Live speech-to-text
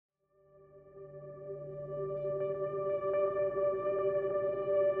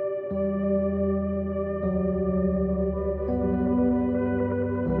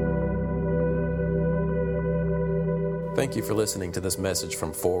Thank you for listening to this message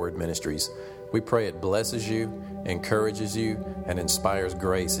from Forward Ministries. We pray it blesses you, encourages you, and inspires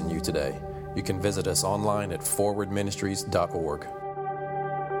grace in you today. You can visit us online at forwardministries.org.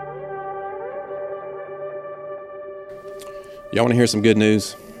 Y'all want to hear some good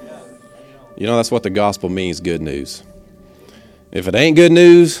news? You know, that's what the gospel means, good news. If it ain't good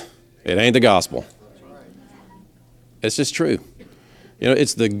news, it ain't the gospel. It's just true. You know,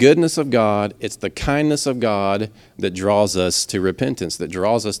 it's the goodness of God, it's the kindness of God that draws us to repentance, that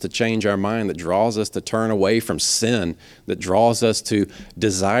draws us to change our mind, that draws us to turn away from sin, that draws us to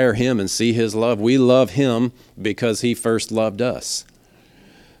desire Him and see His love. We love Him because He first loved us.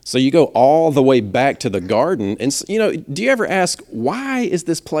 So you go all the way back to the garden, and you know, do you ever ask, why is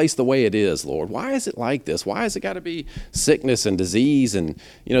this place the way it is, Lord? Why is it like this? Why has it got to be sickness and disease and,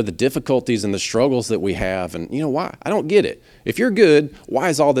 you know, the difficulties and the struggles that we have? And, you know, why? I don't get it. If you're good, why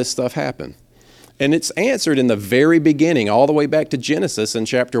does all this stuff happen? And it's answered in the very beginning, all the way back to Genesis in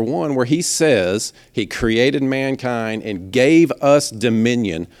chapter 1, where He says He created mankind and gave us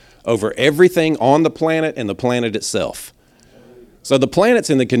dominion over everything on the planet and the planet itself. So the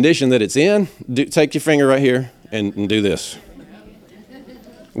planet's in the condition that it's in. Take your finger right here and do this.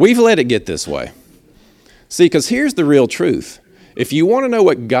 We've let it get this way. See, because here's the real truth. If you want to know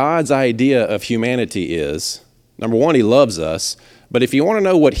what God's idea of humanity is, number one, He loves us. But if you want to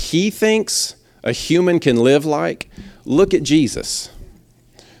know what He thinks a human can live like, look at Jesus.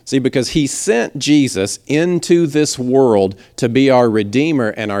 See, because He sent Jesus into this world to be our Redeemer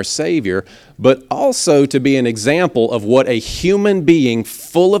and our Savior, but also to be an example of what a human being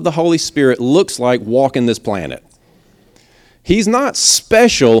full of the Holy Spirit looks like walking this planet. He's not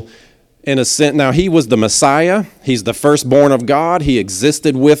special in a sense. Now, He was the Messiah. He's the firstborn of God. He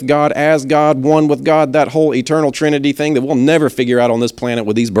existed with God, as God, one with God, that whole eternal Trinity thing that we'll never figure out on this planet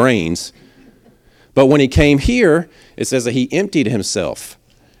with these brains. But when He came here, it says that He emptied Himself.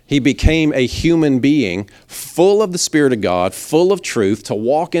 He became a human being full of the Spirit of God, full of truth, to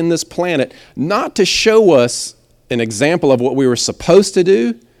walk in this planet, not to show us an example of what we were supposed to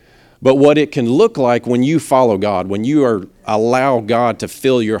do, but what it can look like when you follow God, when you allow God to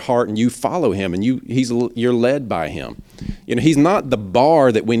fill your heart and you follow Him and you're led by Him. You know, He's not the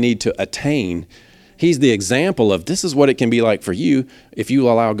bar that we need to attain. He's the example of this is what it can be like for you if you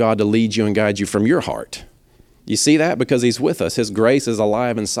allow God to lead you and guide you from your heart. You see that? Because He's with us. His grace is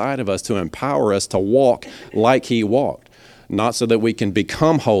alive inside of us to empower us to walk like He walked. Not so that we can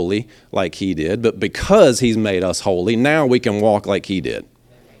become holy like He did, but because He's made us holy, now we can walk like He did.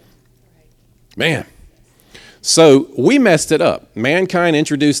 Man. So we messed it up. Mankind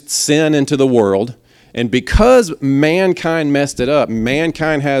introduced sin into the world. And because mankind messed it up,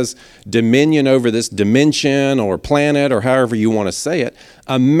 mankind has dominion over this dimension or planet or however you want to say it.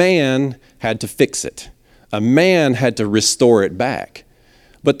 A man had to fix it. A man had to restore it back.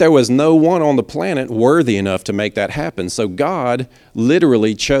 But there was no one on the planet worthy enough to make that happen. So God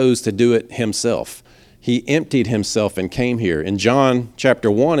literally chose to do it Himself. He emptied Himself and came here. In John chapter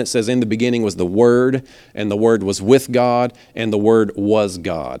 1, it says, in the beginning was the Word, and the Word was with God, and the Word was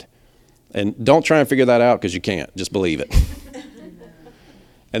God. And don't try and figure that out because you can't. Just believe it.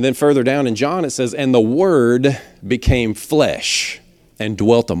 And then further down in John, it says, and the Word became flesh and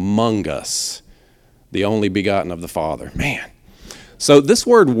dwelt among us, the only begotten of the Father. Man. So this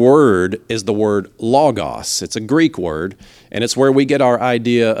word is the word logos. It's a Greek word, and it's where we get our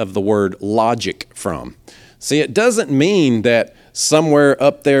idea of the word logic from. See, it doesn't mean that somewhere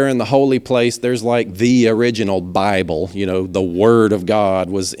up there in the holy place there's like the original Bible, you know, the Word of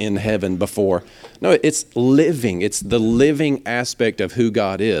God was in heaven before. No, it's living. It's the living aspect of who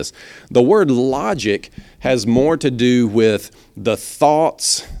God is. The word logic has more to do with the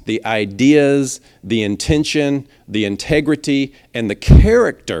thoughts, the ideas, the intention, the integrity, and the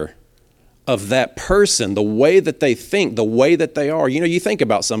character of that person, the way that they think, the way that they are. You know, you think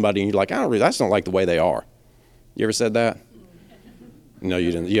about somebody and you're like, I just don't like the way they are. You ever said that? No,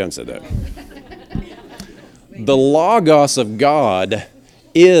 you didn't. You haven't said that. The Logos of God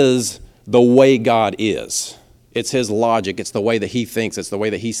is the way God is. It's His logic. It's the way that He thinks. It's the way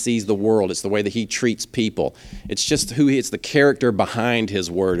that He sees the world. It's the way that He treats people. It's just it's the character behind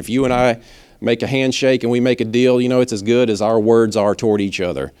His word. If you and I make a handshake and we make a deal, you know, it's as good as our words are toward each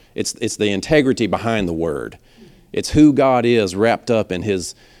other. It's the integrity behind the word. It's who God is wrapped up in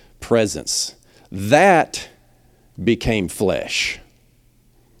His presence. That became flesh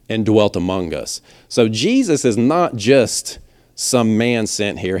and dwelt among us. So Jesus is not just some man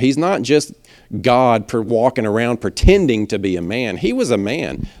sent here. He's not just God walking around pretending to be a man. He was a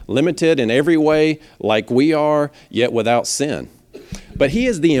man, limited in every way like we are, yet without sin. But He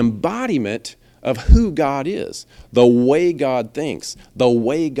is the embodiment of who God is, the way God thinks, the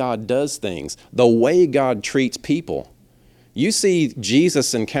way God does things, the way God treats people. You see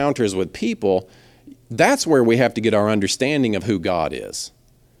Jesus' encounters with people, that's where we have to get our understanding of who God is.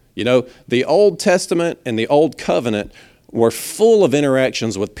 You know, the Old Testament and the Old Covenant were full of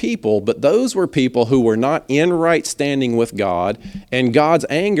interactions with people, but those were people who were not in right standing with God, and God's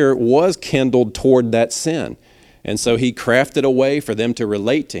anger was kindled toward that sin. And so he crafted a way for them to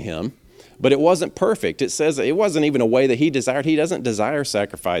relate to him, but it wasn't perfect. It says it wasn't even a way that he desired. He doesn't desire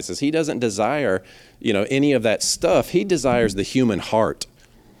sacrifices. He doesn't desire, any of that stuff. He desires the human heart.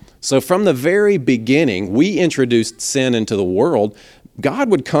 So from the very beginning, we introduced sin into the world. God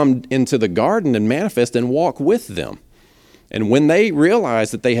would come into the garden and manifest and walk with them. And when they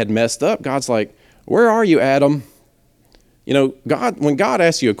realized that they had messed up, God's like, where are you, Adam? When God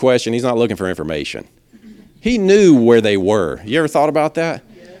asks you a question, he's not looking for information. He knew where they were. You ever thought about that?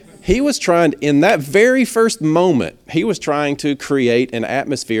 Yes. He was trying, in that very first moment, he was trying to create an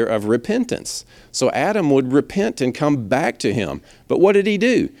atmosphere of repentance. So Adam would repent and come back to him. But what did he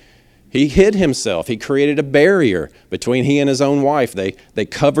do? He hid himself. He created a barrier between he and his own wife. They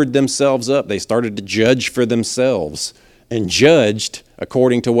covered themselves up. They started to judge for themselves and judged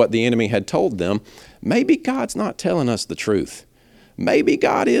according to what the enemy had told them. Maybe God's not telling us the truth. Maybe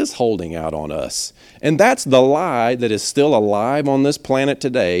God is holding out on us. And that's the lie that is still alive on this planet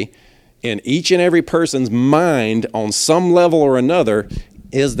today in each and every person's mind on some level or another,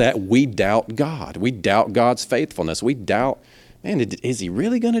 is that we doubt God. We doubt God's faithfulness. We doubt, man, is he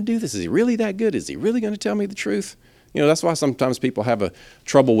really going to do this? Is he really that good? Is he really going to tell me the truth? That's why sometimes people have a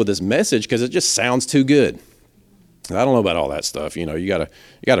trouble with this message, because it just sounds too good. I don't know about all that stuff. You got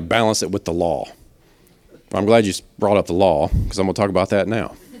to balance it with the law. I'm glad you brought up the law, because I'm going to talk about that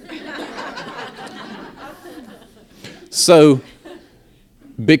now. So,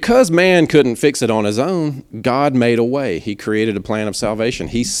 because man couldn't fix it on his own, God made a way. He created a plan of salvation.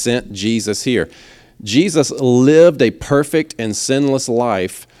 He sent Jesus here. Jesus lived a perfect and sinless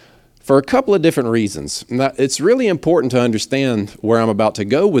life for a couple of different reasons. Now, it's really important to understand where I'm about to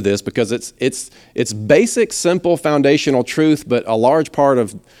go with this, because it's basic, simple, foundational truth, but a large part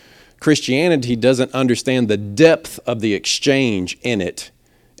of Christianity doesn't understand the depth of the exchange in it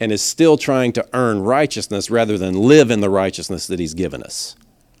and is still trying to earn righteousness rather than live in the righteousness that he's given us.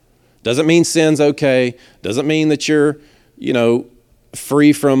 Doesn't mean sin's okay. Doesn't mean that you're,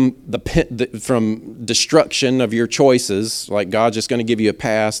 free from from destruction of your choices, like God's just going to give you a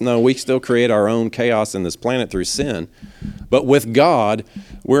pass. No, we still create our own chaos in this planet through sin. But with God,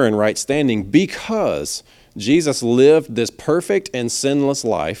 we're in right standing because Jesus lived this perfect and sinless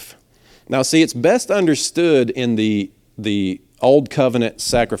life. Now, see, it's best understood in the Old Covenant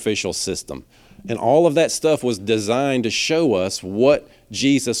sacrificial system. And all of that stuff was designed to show us what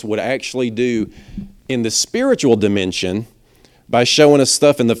Jesus would actually do in the spiritual dimension by showing us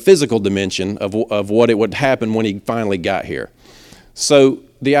stuff in the physical dimension of what it would happen when he finally got here. So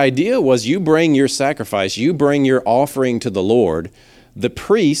the idea was, you bring your sacrifice, you bring your offering to the Lord. The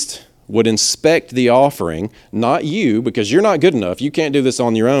priest would inspect the offering, not you, because you're not good enough. You can't do this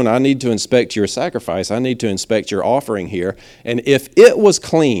on your own. I need to inspect your sacrifice. I need to inspect your offering here. And if it was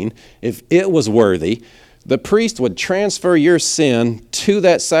clean, if it was worthy, the priest would transfer your sin to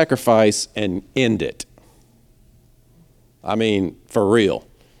that sacrifice and end it. I mean, for real.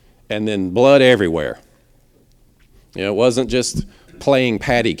 And then blood everywhere. It wasn't just playing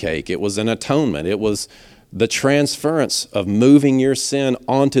patty cake. It was an atonement. It was the transference of moving your sin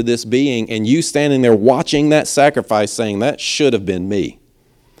onto this being, and you standing there watching that sacrifice saying, that should have been me.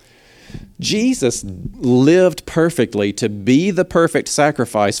 Jesus lived perfectly to be the perfect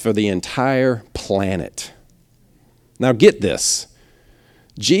sacrifice for the entire planet. Now get this.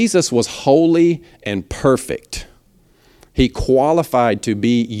 Jesus was holy and perfect. He qualified to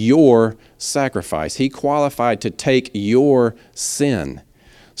be your sacrifice. He qualified to take your sin.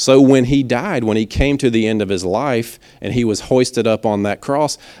 So when he died, when he came to the end of his life and he was hoisted up on that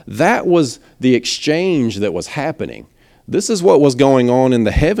cross, that was the exchange that was happening. This is what was going on in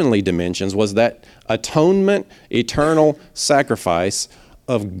the heavenly dimensions, was that atonement, eternal sacrifice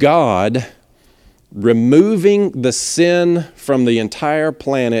of God removing the sin from the entire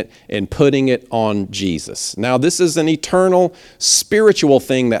planet and putting it on Jesus. Now, this is an eternal spiritual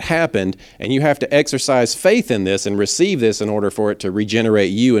thing that happened, and you have to exercise faith in this and receive this in order for it to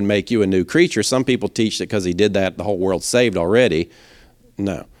regenerate you and make you a new creature. Some people teach that because he did that, the whole world's saved already.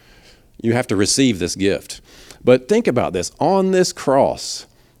 No. You have to receive this gift. But think about this. On this cross,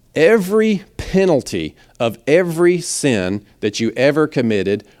 every penalty of every sin that you ever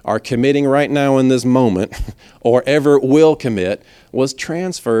committed, are committing right now in this moment, or ever will commit, was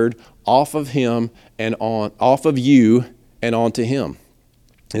transferred off of him and off of you and onto him.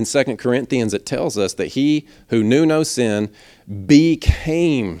 In 2 Corinthians, it tells us that he who knew no sin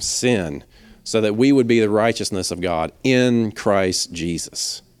became sin so that we would be the righteousness of God in Christ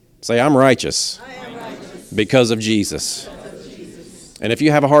Jesus. Say, I'm righteous, because of Jesus. And if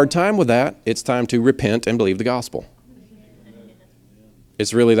you have a hard time with that, it's time to repent and believe the gospel.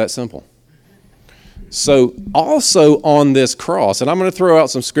 It's really that simple. So also on this cross, and I'm going to throw out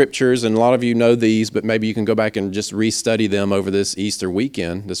some scriptures, and a lot of you know these, but maybe you can go back and just restudy them over this Easter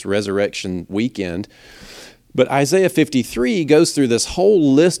weekend, this resurrection weekend. But Isaiah 53 goes through this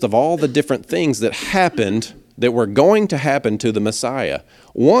whole list of all the different things that happened, that were going to happen to the Messiah.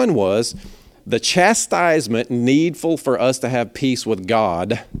 One was the chastisement needful for us to have peace with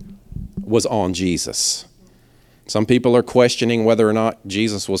God was on Jesus. Some people are questioning whether or not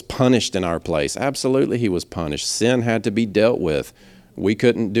Jesus was punished in our place. Absolutely, he was punished. Sin had to be dealt with. We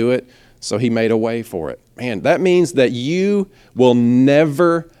couldn't do it, so he made a way for it. Man, that means that you will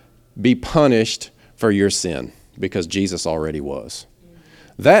never be punished for your sin because Jesus already was.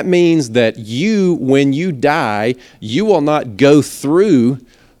 That means that you, when you die, you will not go through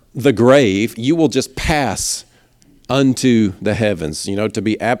the grave. You will just pass unto the heavens. You know, to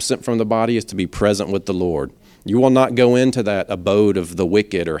be absent from the body is to be present with the Lord. You will not go into that abode of the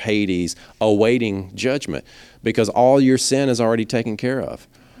wicked or Hades awaiting judgment because all your sin is already taken care of.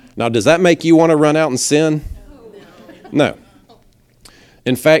 Now, does that make you want to run out and sin? No.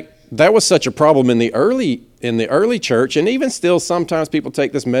 In fact, that was such a problem in the early church, and even still sometimes people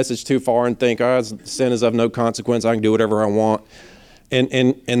take this message too far and think, oh, sin is of no consequence, I can do whatever I want.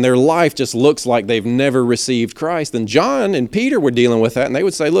 And their life just looks like they've never received Christ. And John and Peter were dealing with that, and they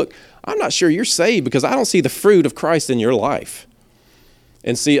would say, look, I'm not sure you're saved because I don't see the fruit of Christ in your life.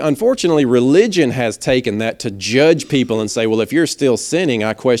 And see, unfortunately, religion has taken that to judge people and say, well, if you're still sinning,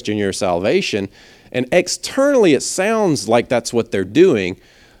 I question your salvation. And externally, it sounds like that's what they're doing,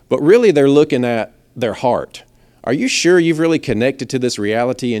 but really they're looking at their heart. Are you sure you've really connected to this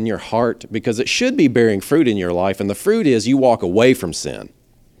reality in your heart? Because it should be bearing fruit in your life, and the fruit is you walk away from sin.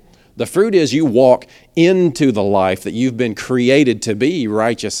 The fruit is you walk into the life that you've been created to be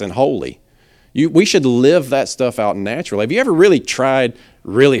righteous and holy. We should live that stuff out naturally. Have you ever really tried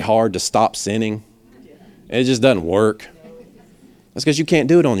really hard to stop sinning? And it just doesn't work. That's because you can't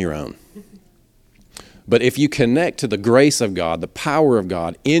do it on your own. But if you connect to the grace of God, the power of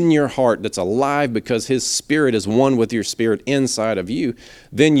God in your heart that's alive because his spirit is one with your spirit inside of you,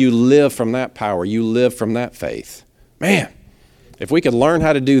 then you live from that power. You live from that faith. Man, if we could learn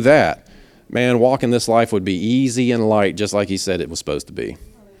how to do that, man, walking this life would be easy and light just like he said it was supposed to be.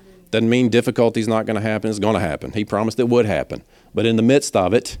 Doesn't mean difficulty's not going to happen. It's going to happen. He promised it would happen. But in the midst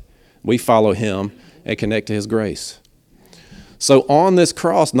of it, we follow him and connect to his grace. So on this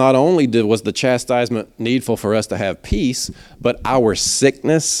cross, not only was the chastisement needful for us to have peace, but our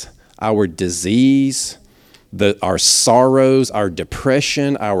sickness, our disease, our sorrows, our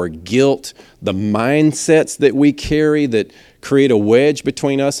depression, our guilt, the mindsets that we carry that create a wedge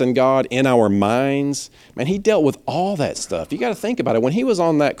between us and God in our minds. Man, he dealt with all that stuff. You got to think about it. When he was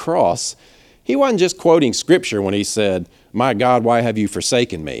on that cross, he wasn't just quoting scripture when he said, "My God, why have you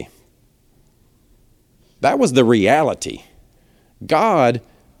forsaken me?" That was the reality. God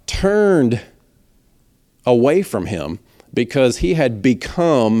turned away from him because he had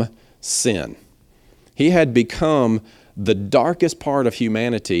become sin. He had become the darkest part of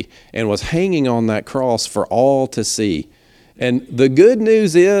humanity and was hanging on that cross for all to see. And the good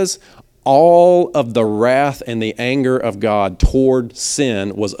news is all of the wrath and the anger of God toward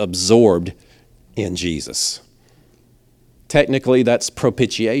sin was absorbed in Jesus. Technically, that's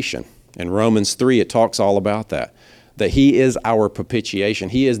propitiation. In Romans 3, it talks all about that he is our propitiation.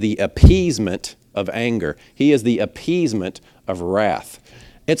 He is the appeasement of anger. He is the appeasement of wrath.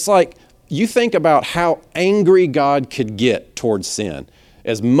 It's like you think about how angry God could get towards sin.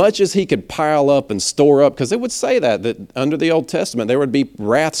 As much as he could pile up and store up, because it would say that under the Old Testament, there would be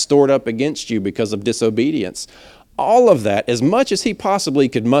wrath stored up against you because of disobedience. All of that, as much as he possibly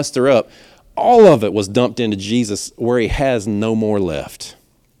could muster up, all of it was dumped into Jesus where he has no more left.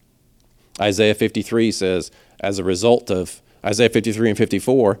 Isaiah 53 says, as a result of Isaiah 53 and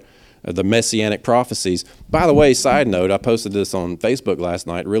 54, the messianic prophecies. By the way, side note, I posted this on Facebook last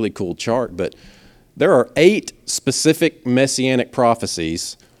night, really cool chart, but there are 8 specific messianic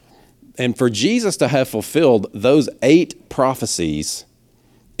prophecies, and for Jesus to have fulfilled those 8 prophecies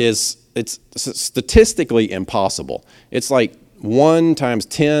it's statistically impossible. It's like 1 times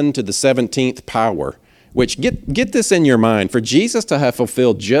 10 to the 17th power, which get this in your mind. For Jesus to have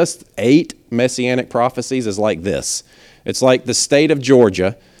fulfilled just 8 messianic prophecies is like this. It's like the state of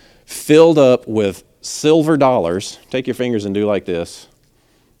Georgia filled up with silver dollars. Take your fingers and do like this.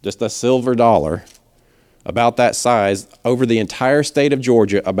 Just a silver dollar, about that size, over the entire state of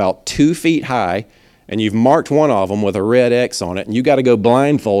Georgia, about 2 feet high, and you've marked one of them with a red X on it, and you got to go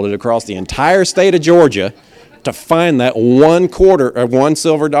blindfolded across the entire state of Georgia to find that one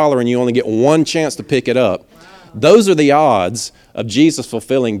silver dollar, and you only get one chance to pick it up. Those are the odds of Jesus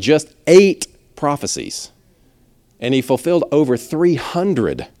fulfilling just 8 prophecies. And he fulfilled over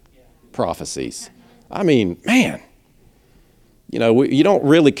 300 prophecies. I mean, man, you don't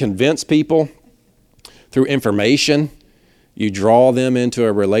really convince people through information. You draw them into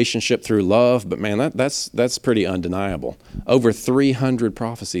a relationship through love, but man, that's pretty undeniable. Over 300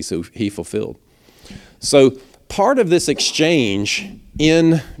 prophecies he fulfilled. So part of this exchange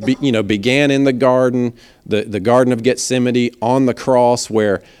began in the garden, the Garden of Gethsemane, on the cross,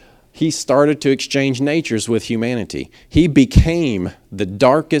 where he started to exchange natures with humanity. He became the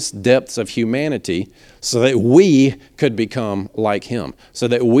darkest depths of humanity so that we could become like him, so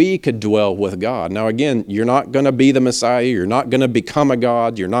that we could dwell with God. Now again, you're not going to be the Messiah. You're not going to become a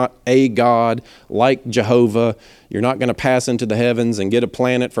God. You're not a God like Jehovah. You're not going to pass into the heavens and get a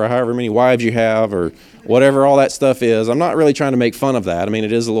planet for however many wives you have or whatever all that stuff is. I'm not really trying to make fun of that. I mean,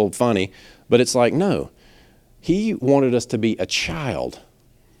 it is a little funny, but it's like, no. He wanted us to be a child.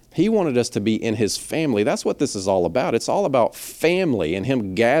 He wanted us to be in his family. That's what this is all about. It's all about family and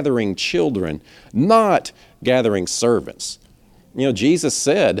him gathering children, not gathering servants. Jesus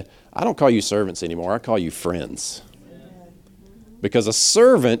said, I don't call you servants anymore. I call you friends. Because a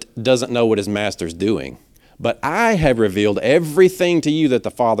servant doesn't know what his master's doing. But I have revealed everything to you that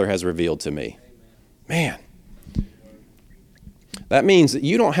the Father has revealed to me. Man. That means that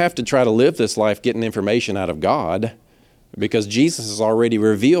you don't have to try to live this life getting information out of God, because Jesus has already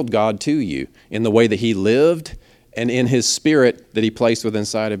revealed God to you in the way that he lived and in his spirit that he placed within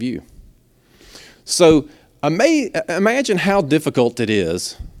inside of you. So imagine how difficult it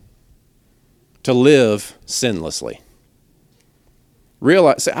is to live sinlessly.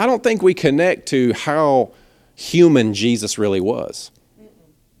 Realize, I don't think we connect to how human Jesus really was.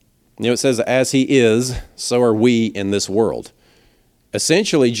 It says, as he is, so are we in this world.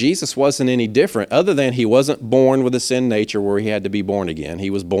 Essentially, Jesus wasn't any different, other than he wasn't born with a sin nature where he had to be born again. He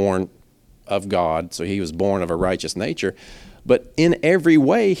was born of God, so he was born of a righteous nature. But in every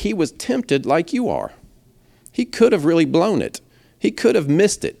way, he was tempted like you are. He could have really blown it. He could have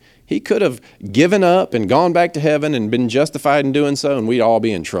missed it. He could have given up and gone back to heaven and been justified in doing so, and we'd all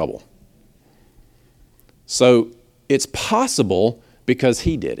be in trouble. So it's possible because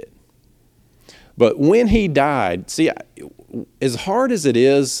he did it. But when he died, see, as hard as it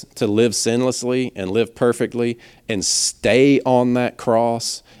is to live sinlessly and live perfectly and stay on that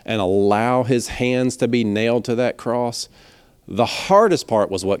cross and allow his hands to be nailed to that cross, the hardest part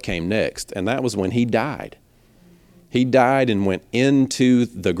was what came next, and that was when he died. He died and went into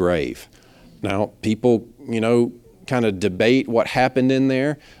the grave. Now, people, kind of debate what happened in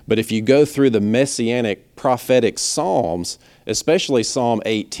there, but if you go through the messianic prophetic Psalms, especially Psalm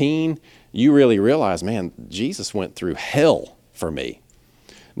 18, you really realize, man, Jesus went through hell for me.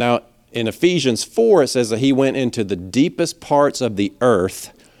 Now, in Ephesians 4, it says that he went into the deepest parts of the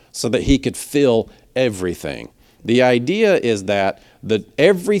earth so that he could fill everything. The idea is that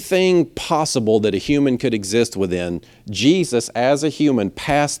everything possible that a human could exist within, Jesus as a human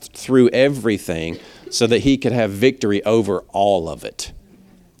passed through everything so that he could have victory over all of it,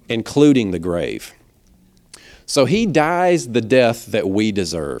 including the grave. So he dies the death that we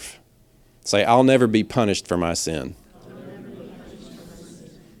deserve. Say, I'll never be punished for my sin.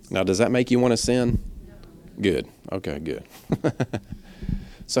 Now, does that make you want to sin? Good. Okay, good.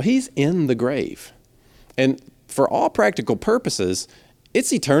 So he's in the grave. And for all practical purposes,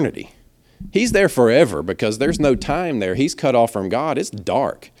 it's eternity. He's there forever because there's no time there. He's cut off from God. It's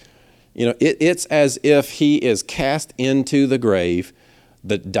dark. It's as if he is cast into the grave,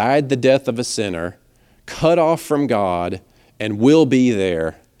 that died the death of a sinner, cut off from God, and will be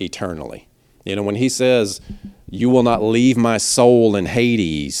there eternally. When he says, you will not leave my soul in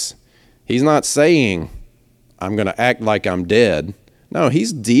Hades, he's not saying, I'm going to act like I'm dead. No,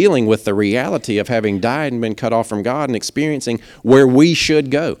 he's dealing with the reality of having died and been cut off from God and experiencing where we should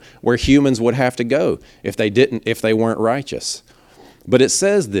go, where humans would have to go if they weren't righteous. But it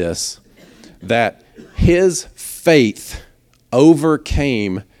says this, that his faith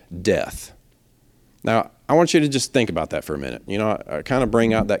overcame death. Now, I want you to just think about that for a minute. I kind of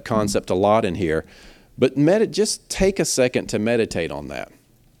bring out that concept a lot in here, but just take a second to meditate on that.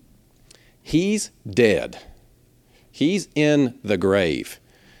 He's dead. He's in the grave.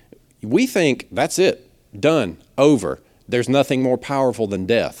 We think that's it, done, over. There's nothing more powerful than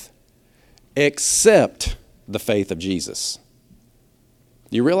death. except the faith of Jesus.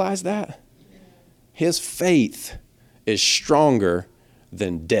 Do you realize that? His faith is stronger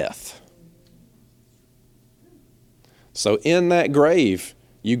than death. So in that grave,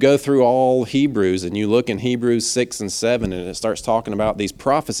 you go through all Hebrews and you look in Hebrews 6 and 7 and it starts talking about these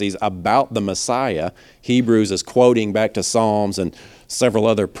prophecies about the Messiah. Hebrews is quoting back to Psalms and several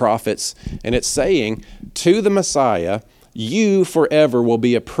other prophets. And it's saying, to the Messiah, you forever will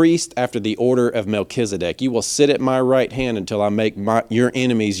be a priest after the order of Melchizedek. You will sit at my right hand until I make your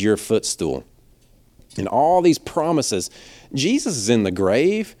enemies your footstool. And all these promises. Jesus is in the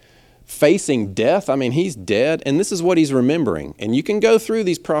grave, facing death. I mean, he's dead, and this is what he's remembering. And you can go through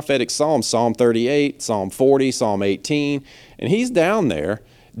these prophetic psalms, Psalm 38, Psalm 40, Psalm 18, and he's down there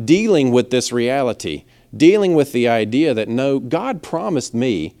dealing with this reality, dealing with the idea that, no, God promised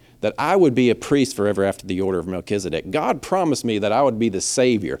me that I would be a priest forever after the order of Melchizedek. God promised me that I would be the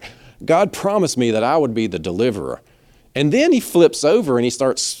Savior. God promised me that I would be the deliverer. And then he flips over and he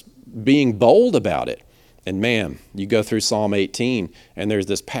starts being bold about it. And man, you go through Psalm 18 and there's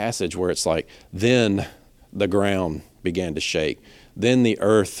this passage where it's like, then the ground began to shake. Then the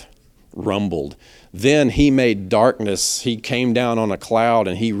earth rumbled. Then he made darkness. He came down on a cloud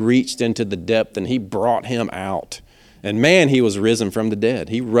and he reached into the depth and he brought him out. And man, he was risen from the dead.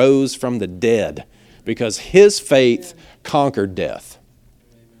 He rose from the dead because his faith conquered death.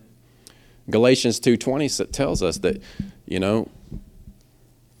 Galatians 2:20 tells us that,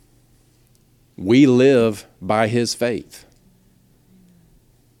 we live by his faith.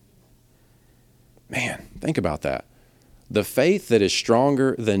 Man, think about that. The faith that is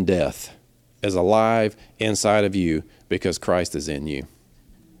stronger than death is alive inside of you because Christ is in you.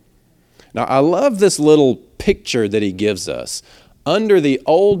 Now, I love this little picture that he gives us. Under the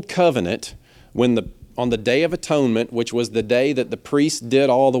old covenant, on the Day of Atonement, which was the day that the priest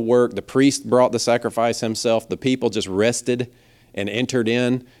did all the work, the priest brought the sacrifice himself, the people just rested and entered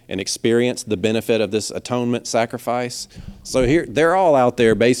in and experienced the benefit of this atonement sacrifice. So here, they're all out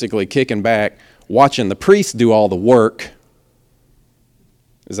there basically kicking back, watching the priest do all the work.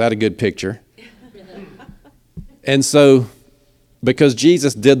 Is that a good picture? And so, because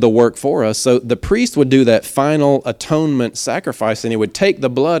Jesus did the work for us, so the priest would do that final atonement sacrifice, and he would take the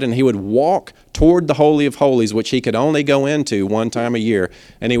blood and he would walk toward the Holy of Holies, which he could only go into one time a year,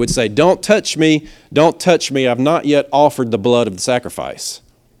 and he would say, don't touch me, I've not yet offered the blood of the sacrifice.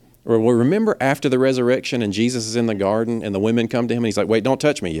 Or well, remember after the resurrection and Jesus is in the garden and the women come to him and he's like, wait, don't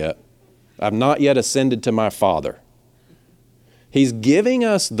touch me yet. I've not yet ascended to my Father. He's giving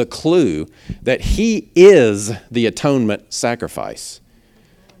us the clue that he is the atonement sacrifice.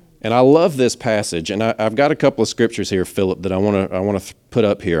 And I love this passage, and I've got a couple of scriptures here, Philip, that I want to put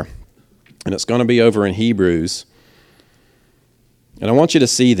up here. And it's going to be over in Hebrews. And I want you to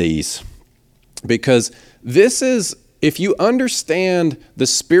see these, because this is, if you understand the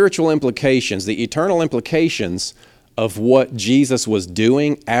spiritual implications, the eternal implications of what Jesus was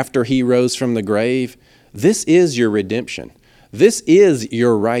doing after he rose from the grave, this is your redemption. This is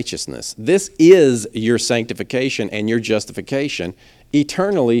your righteousness. This is your sanctification and your justification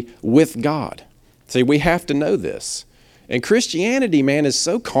eternally with God. See, we have to know this. And Christianity, man, is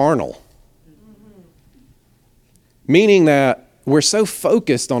so carnal. Meaning that we're so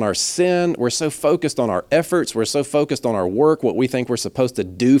focused on our sin, we're so focused on our efforts, we're so focused on our work, what we think we're supposed to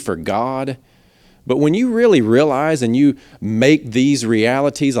do for God. But when you really realize and you make these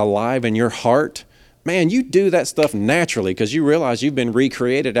realities alive in your heart, man, you do that stuff naturally because you realize you've been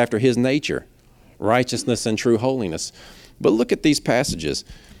recreated after his nature, righteousness and true holiness. But look at these passages.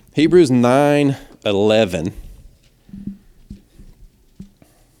 Hebrews 9:11.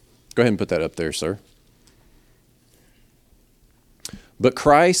 Go ahead and put that up there, sir. But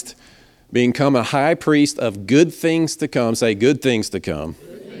Christ, being come a high priest of good things to come, say good things to come,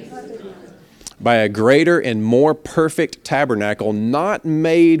 by a greater and more perfect tabernacle, not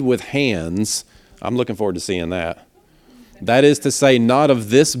made with hands. I'm looking forward to seeing that. That is to say, not of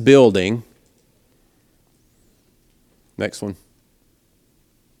this building. Next one.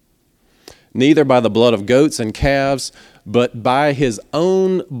 Neither by the blood of goats and calves, but by his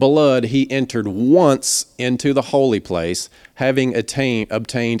own blood he entered once into the holy place, having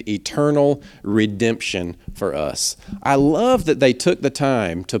obtained eternal redemption for us. I love that they took the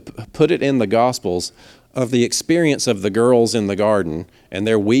time to put it in the Gospels of the experience of the girls in the garden, and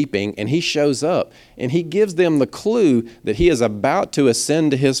they're weeping, and he shows up, and he gives them the clue that he is about to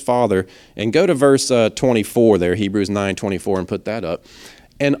ascend to his Father. And go to verse 24 there, Hebrews 9:24, and put that up.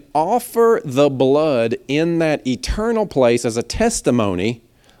 And offer the blood in that eternal place as a testimony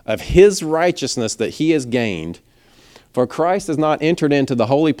of his righteousness that he has gained, For Christ has not entered into the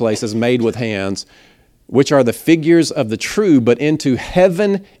holy places made with hands, which are the figures of the true, but into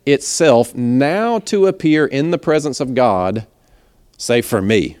heaven itself, now to appear in the presence of God. Say, for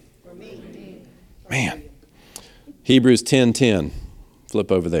me. For me. Man. Hebrews 10:10.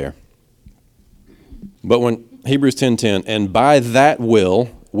 Flip over there. But when Hebrews 10:10, and by that will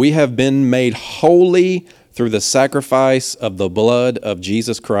we have been made holy through the sacrifice of the blood of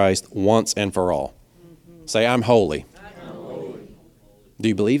Jesus Christ once and for all. Say, I'm holy. I'm holy. Do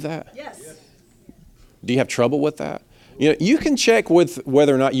you believe that? Yes. Do you have trouble with that? You know, you can check with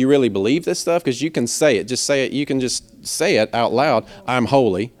whether or not you really believe this stuff, because you can say it. Just say it. You can just say it out loud. I'm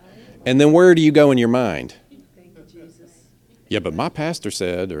holy. And then where do you go in your mind? Thank you, Jesus. Yeah, but my pastor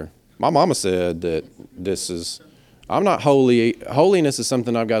said, or my mama said that I'm not holy. Holiness is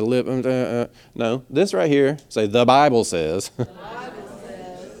something I've got to live. No, this right here, say, the Bible says,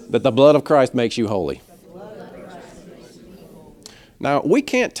 that the blood of Christ makes you holy. Now, we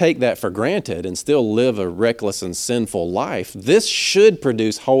can't take that for granted and still live a reckless and sinful life. This should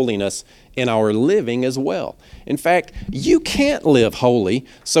produce holiness in our living as well. In fact, you can't live holy,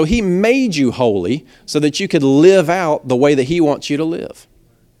 so He made you holy so that you could live out the way that He wants you to live.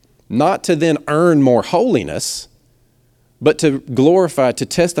 Not to then earn more holiness, but to glorify, to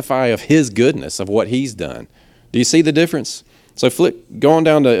testify of His goodness, of what He's done. Do you see the difference? So go on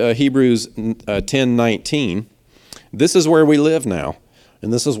down to Hebrews 10:19. This is where we live now,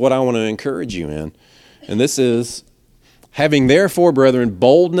 and this is what I want to encourage you in. And this is, having therefore, brethren,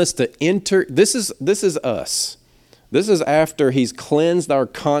 boldness to enter. This is us. This is after He's cleansed our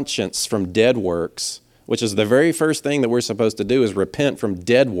conscience from dead works, which is the very first thing that we're supposed to do, is repent from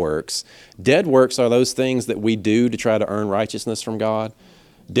dead works. Dead works are those things that we do to try to earn righteousness from God.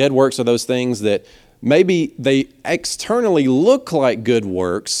 Dead works are those things that maybe they externally look like good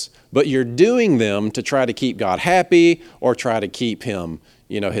works, but you're doing them to try to keep God happy, or try to keep Him,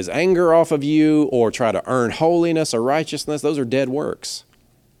 His anger off of you, or try to earn holiness or righteousness. Those are dead works.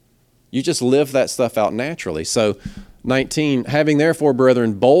 You just live that stuff out naturally. So 19, having therefore,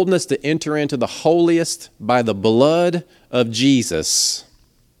 brethren, boldness to enter into the holiest by the blood of Jesus,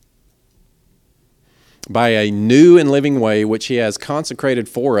 by a new and living way which He has consecrated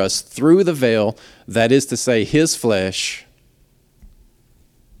for us through the veil, that is to say, His flesh.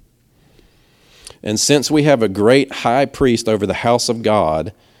 And since we have a great high priest over the house of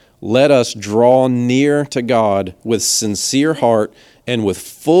God, let us draw near to God with sincere heart and with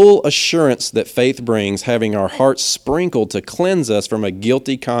full assurance that faith brings, having our hearts sprinkled to cleanse us from a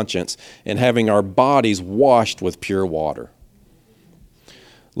guilty conscience, and having our bodies washed with pure water.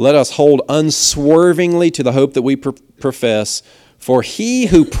 Let us hold unswervingly to the hope that we profess, for He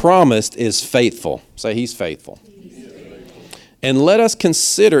who promised is faithful. Say, He's faithful. And let us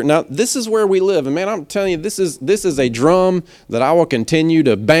consider, now this is where we live. And man, I'm telling you, this is a drum that I will continue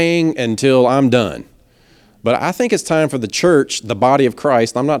to bang until I'm done. But I think it's time for the church, the body of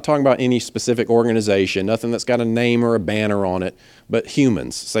Christ. I'm not talking about any specific organization, nothing that's got a name or a banner on it, but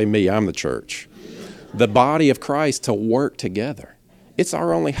humans. Say me, I'm the church. The body of Christ to work together. It's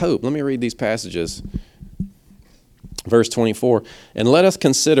our only hope. Let me read these passages. Verse 24, and let us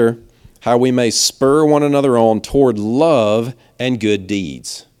consider how we may spur one another on toward love and good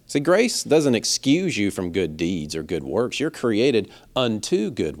deeds. See, grace doesn't excuse you from good deeds or good works. You're created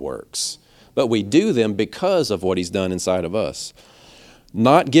unto good works. But we do them because of what He's done inside of us.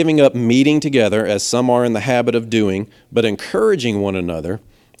 Not giving up meeting together, as some are in the habit of doing, but encouraging one another,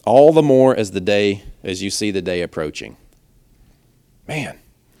 all the more as you see the day approaching. Man.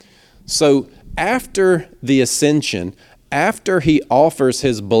 So after the ascension, after He offers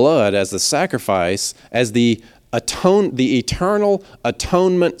His blood as the sacrifice, as the eternal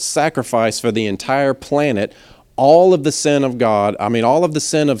atonement sacrifice for the entire planet, all of the sin of God, all of the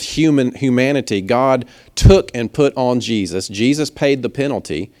sin of humanity, God took and put on Jesus. Jesus paid the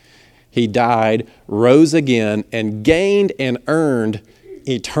penalty. He died, rose again, and gained and earned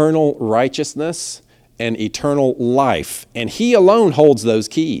eternal righteousness and eternal life. And He alone holds those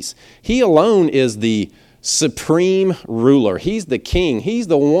keys. He alone is the supreme ruler. He's the king. He's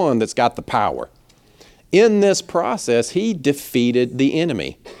the one that's got the power. In this process, He defeated the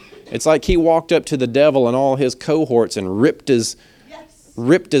enemy. It's like He walked up to the devil and all his cohorts and ripped his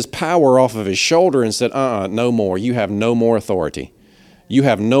power off of his shoulder and said, no more. You have no more authority. You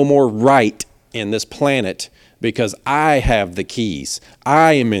have no more right in this planet, because I have the keys.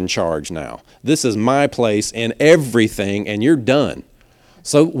 I am in charge now. This is my place in everything, and you're done.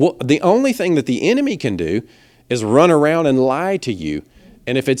 So the only thing that the enemy can do is run around and lie to you.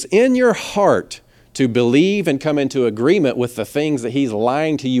 And if it's in your heart to believe and come into agreement with the things that he's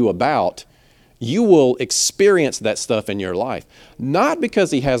lying to you about, you will experience that stuff in your life. Not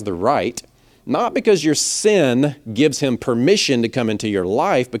because he has the right, not because your sin gives him permission to come into your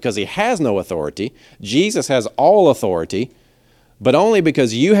life, because he has no authority. Jesus has all authority, but only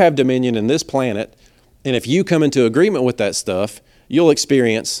because you have dominion in this planet. And if you come into agreement with that stuff, you'll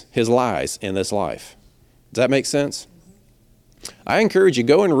experience his lies in this life. Does that make sense? I encourage you,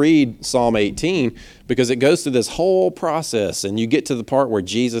 go and read Psalm 18, because it goes through this whole process, and you get to the part where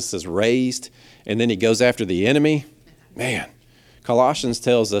Jesus is raised, and then he goes after the enemy. Man, Colossians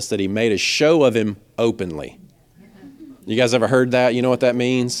tells us that he made a show of him openly. You guys ever heard that? You know what that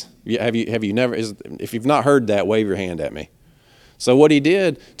means? Have you never? If you've not heard that, wave your hand at me. So what he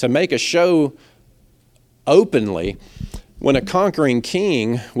did to make a show openly, when a conquering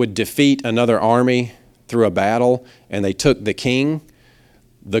king would defeat another army through a battle and they took the king,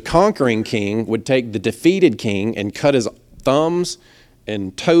 the conquering king would take the defeated king and cut his thumbs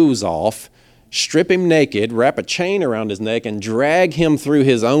and toes off, strip him naked, wrap a chain around his neck, and drag him through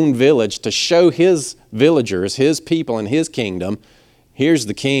his own village to show his villagers, his people in his kingdom, here's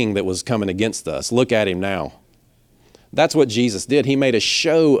the king that was coming against us. Look at him now. That's what Jesus did. He made a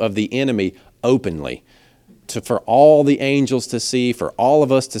show of the enemy openly for all the angels to see, for all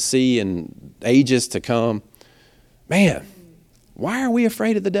of us to see in ages to come. Man, why are we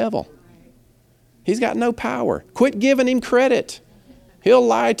afraid of the devil? He's got no power. Quit giving him credit. He'll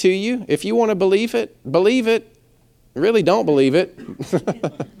lie to you. If you want to believe it, believe it. Really don't believe it.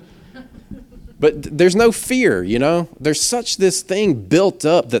 But there's no fear, you know. There's such this thing built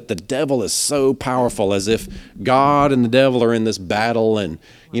up that the devil is so powerful, as if God and the devil are in this battle, and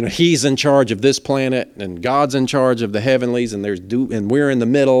you know he's in charge of this planet and God's in charge of the heavenlies, and we're in the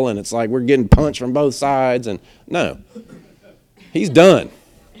middle, and it's like we're getting punched from both sides. And no, he's done.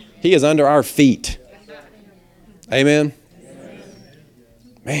 He is under our feet. Amen.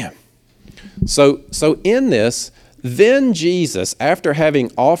 Man. So in this, then Jesus, after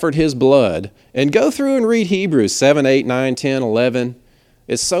having offered his blood, and go through and read Hebrews 7, 8, 9, 10, 11.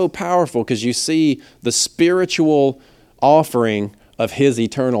 It's so powerful because you see the spiritual offering of his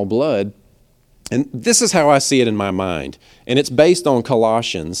eternal blood. And this is how I see it in my mind. And it's based on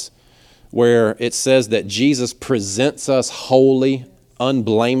Colossians, where it says that Jesus presents us holy,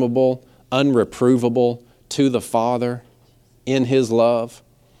 unblameable, unreprovable to the Father in his love.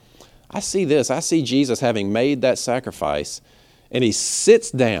 I see this. I see Jesus having made that sacrifice, and he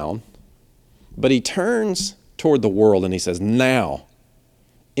sits down, but he turns toward the world and he says, now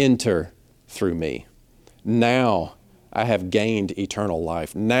enter through me. Now I have gained eternal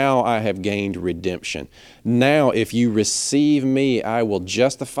life. Now I have gained redemption. Now if you receive me, I will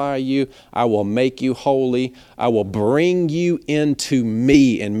justify you. I will make you holy. I will bring you into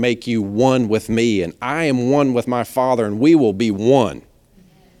me and make you one with me. And I am one with my Father, and we will be one.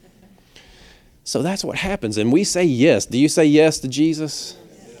 So that's what happens. And we say yes. Do you say yes to Jesus?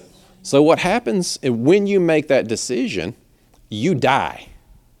 Yes. So what happens when you make that decision, you die.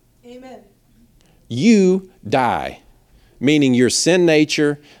 Amen. You die. Meaning your sin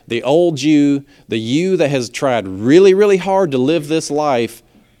nature, the old you, the you that has tried really, really hard to live this life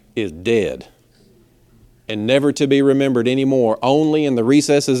is dead and never to be remembered anymore. Only in the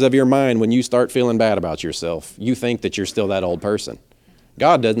recesses of your mind, when you start feeling bad about yourself, you think that you're still that old person.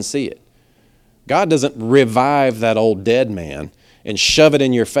 God doesn't see it. God doesn't revive that old dead man and shove it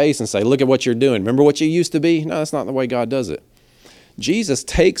in your face and say, look at what you're doing. Remember what you used to be? No, that's not the way God does it. Jesus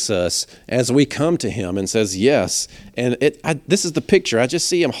takes us as we come to him and says, yes. And this is the picture. I just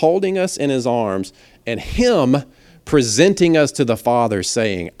see him holding us in his arms and him presenting us to the Father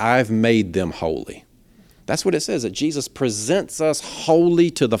saying, I've made them holy. That's what it says, that Jesus presents us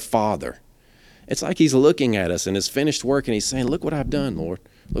holy to the Father. It's like he's looking at us in his finished work and he's saying, look what I've done, Lord.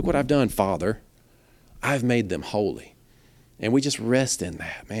 Look what I've done, Father. I've made them holy. And we just rest in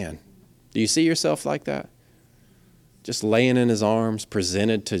that, man. Do you see yourself like that? Just laying in his arms,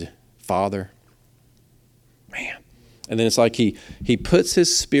 presented to Father. Man. And then it's like he puts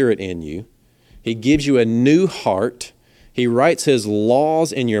his Spirit in you. He gives you a new heart. He writes his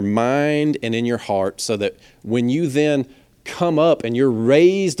laws in your mind and in your heart so that when you then come up and you're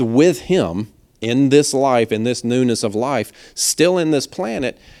raised with him in this life, in this newness of life, still in this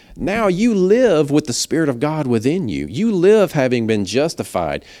planet, now you live with the Spirit of God within you. You live having been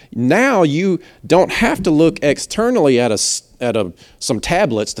justified. Now you don't have to look externally at some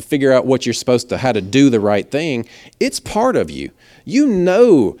tablets to figure out what you're supposed to, how to do the right thing. It's part of you. You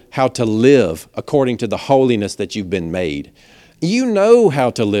know how to live according to the holiness that you've been made. You know how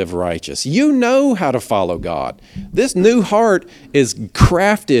to live righteous. You know how to follow God. This new heart is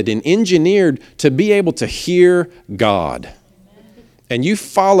crafted and engineered to be able to hear God. And you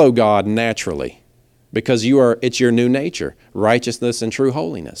follow God naturally. because it's your new nature, righteousness and true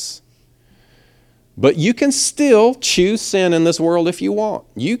holiness. But you can still choose sin in this world if you want.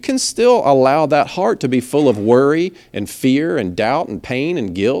 You can still allow that heart to be full of worry and fear and doubt and pain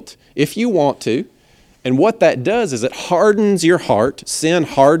and guilt if you want to. And what that does is it hardens your heart. Sin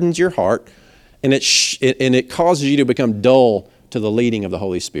hardens your heart, and it causes you to become dull to the leading of the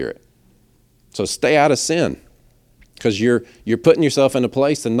Holy Spirit. So stay out of sin, because you're putting yourself in a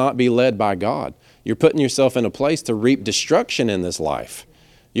place to not be led by God. You're putting yourself in a place to reap destruction in this life.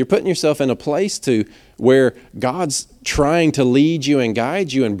 You're putting yourself in a place where God's trying to lead you and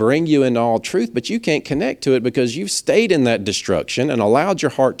guide you and bring you into all truth, but you can't connect to it because you've stayed in that destruction and allowed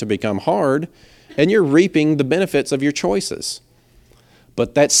your heart to become hard, and you're reaping the benefits of your choices.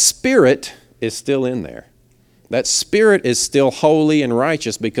 But that spirit is still in there. That spirit is still holy and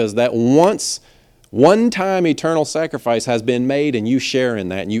righteous because that one-time eternal sacrifice has been made, and you share in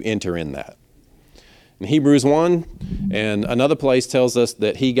that and you enter in that. In Hebrews 1 and another place tells us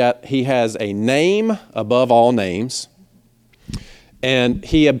that he has a name above all names, and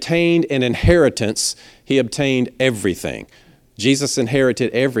he obtained an inheritance. He obtained everything. Jesus inherited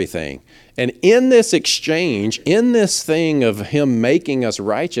everything. And in this exchange, in this thing of him making us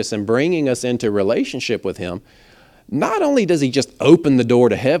righteous and bringing us into relationship with him, not only does he just open the door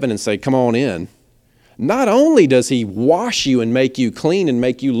to heaven and say, come on in, not only does he wash you and make you clean and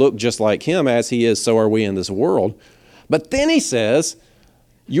make you look just like him, as he is, so are we in this world, but then he says,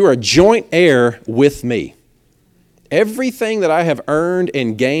 you are a joint heir with me. Everything that I have earned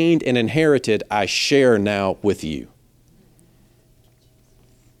and gained and inherited, I share now with you.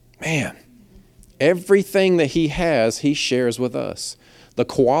 Man, everything that he has, he shares with us. The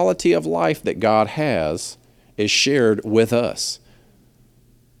quality of life that God has is shared with us.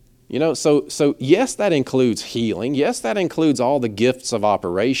 You know, so yes, that includes healing. Yes, that includes all the gifts of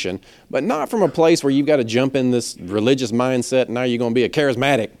operation, but not from a place where you've got to jump in this religious mindset and now you're going to be a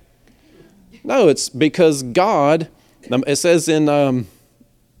charismatic. No, it's because God, it says in,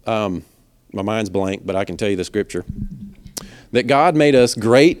 my mind's blank, but I can tell you the scripture, that God made us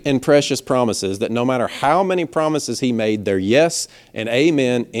great and precious promises, that no matter how many promises he made, they're yes and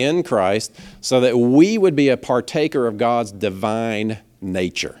amen in Christ, so that we would be a partaker of God's divine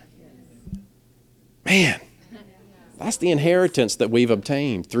nature. Man, that's the inheritance that we've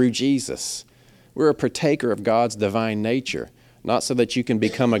obtained through Jesus. We're a partaker of God's divine nature, not so that you can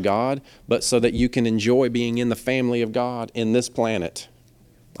become a God, but so that you can enjoy being in the family of God in this planet.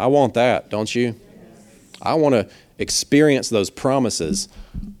 I want that, don't you? I want to experience those promises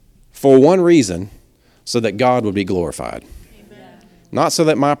for one reason, so that God would be glorified. Amen. Not so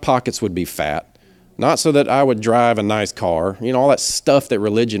that my pockets would be fat. Not so that I would drive a nice car, you know, all that stuff that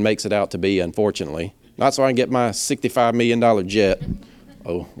religion makes it out to be, unfortunately. Not so I can get my $65 million jet.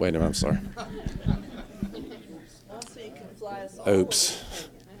 Oh, wait a minute, I'm sorry. Oops.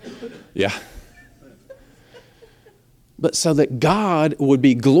 Yeah. But so that God would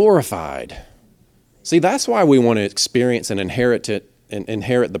be glorified. See, that's why we want to experience and inherit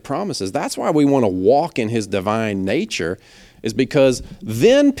the promises. That's why we want to walk in his divine nature, is because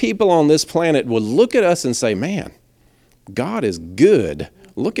then people on this planet would look at us and say, man, God is good.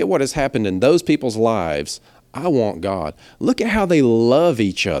 Look at what has happened in those people's lives. I want God. Look at how they love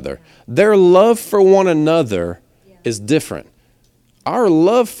each other. Their love for one another is different. Our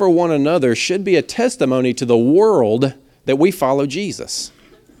love for one another should be a testimony to the world that we follow Jesus.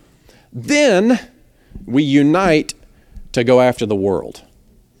 Then we unite to go after the world.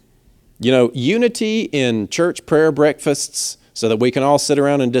 You know, unity in church prayer breakfasts so that we can all sit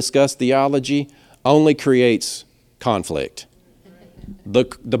around and discuss theology only creates conflict.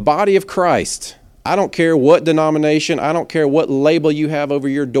 The body of Christ, I don't care what denomination, I don't care what label you have over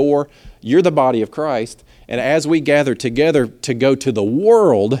your door, you're the body of Christ. And as we gather together to go to the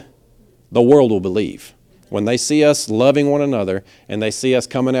world will believe. When they see us loving one another and they see us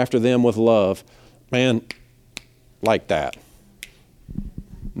coming after them with love, man, like that.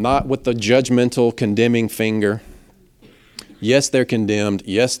 Not with the judgmental, condemning finger. Yes, they're condemned.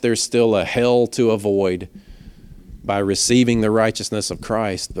 Yes, there's still a hell to avoid by receiving the righteousness of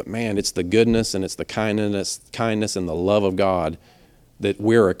Christ. But man, it's the goodness and it's the kindness and the love of God that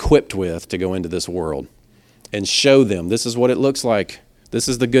we're equipped with to go into this world and show them this is what it looks like. This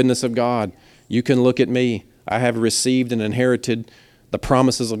is the goodness of God. You can look at me. I have received and inherited the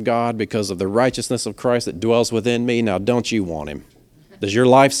promises of God because of the righteousness of Christ that dwells within me. Now, don't you want him? Does your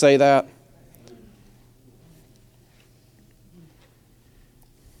life say that?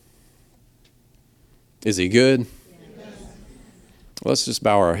 Is he good? Yes. Let's just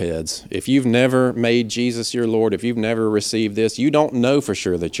bow our heads. If you've never made Jesus your Lord, if you've never received this, you don't know for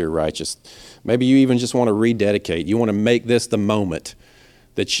sure that you're righteous. Maybe you even just want to rededicate. You want to make this the moment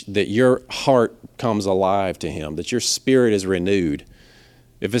that your heart comes alive to him, that your spirit is renewed.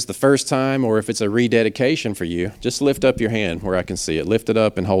 If it's the first time or if it's a rededication for you, just lift up your hand where I can see it. Lift it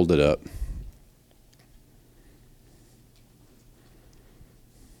up and hold it up.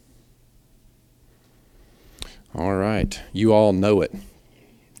 All right. You all know it.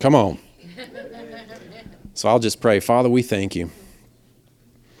 Come on. So I'll just pray. Father, we thank you.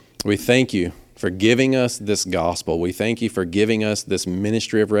 We thank you for giving us this gospel. We thank you for giving us this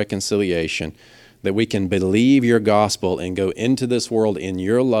ministry of reconciliation, that we can believe your gospel and go into this world in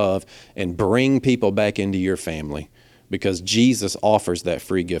your love and bring people back into your family, because Jesus offers that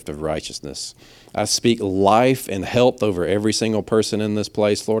free gift of righteousness. I speak life and health over every single person in this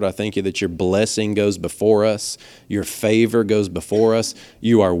place. Lord, I thank you that your blessing goes before us. Your favor goes before us.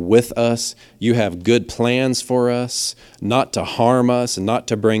 You are with us. You have good plans for us, not to harm us and not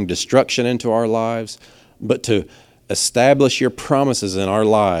to bring destruction into our lives, but to establish your promises in our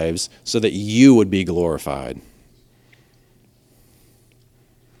lives so that you would be glorified.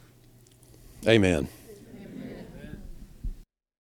 Amen.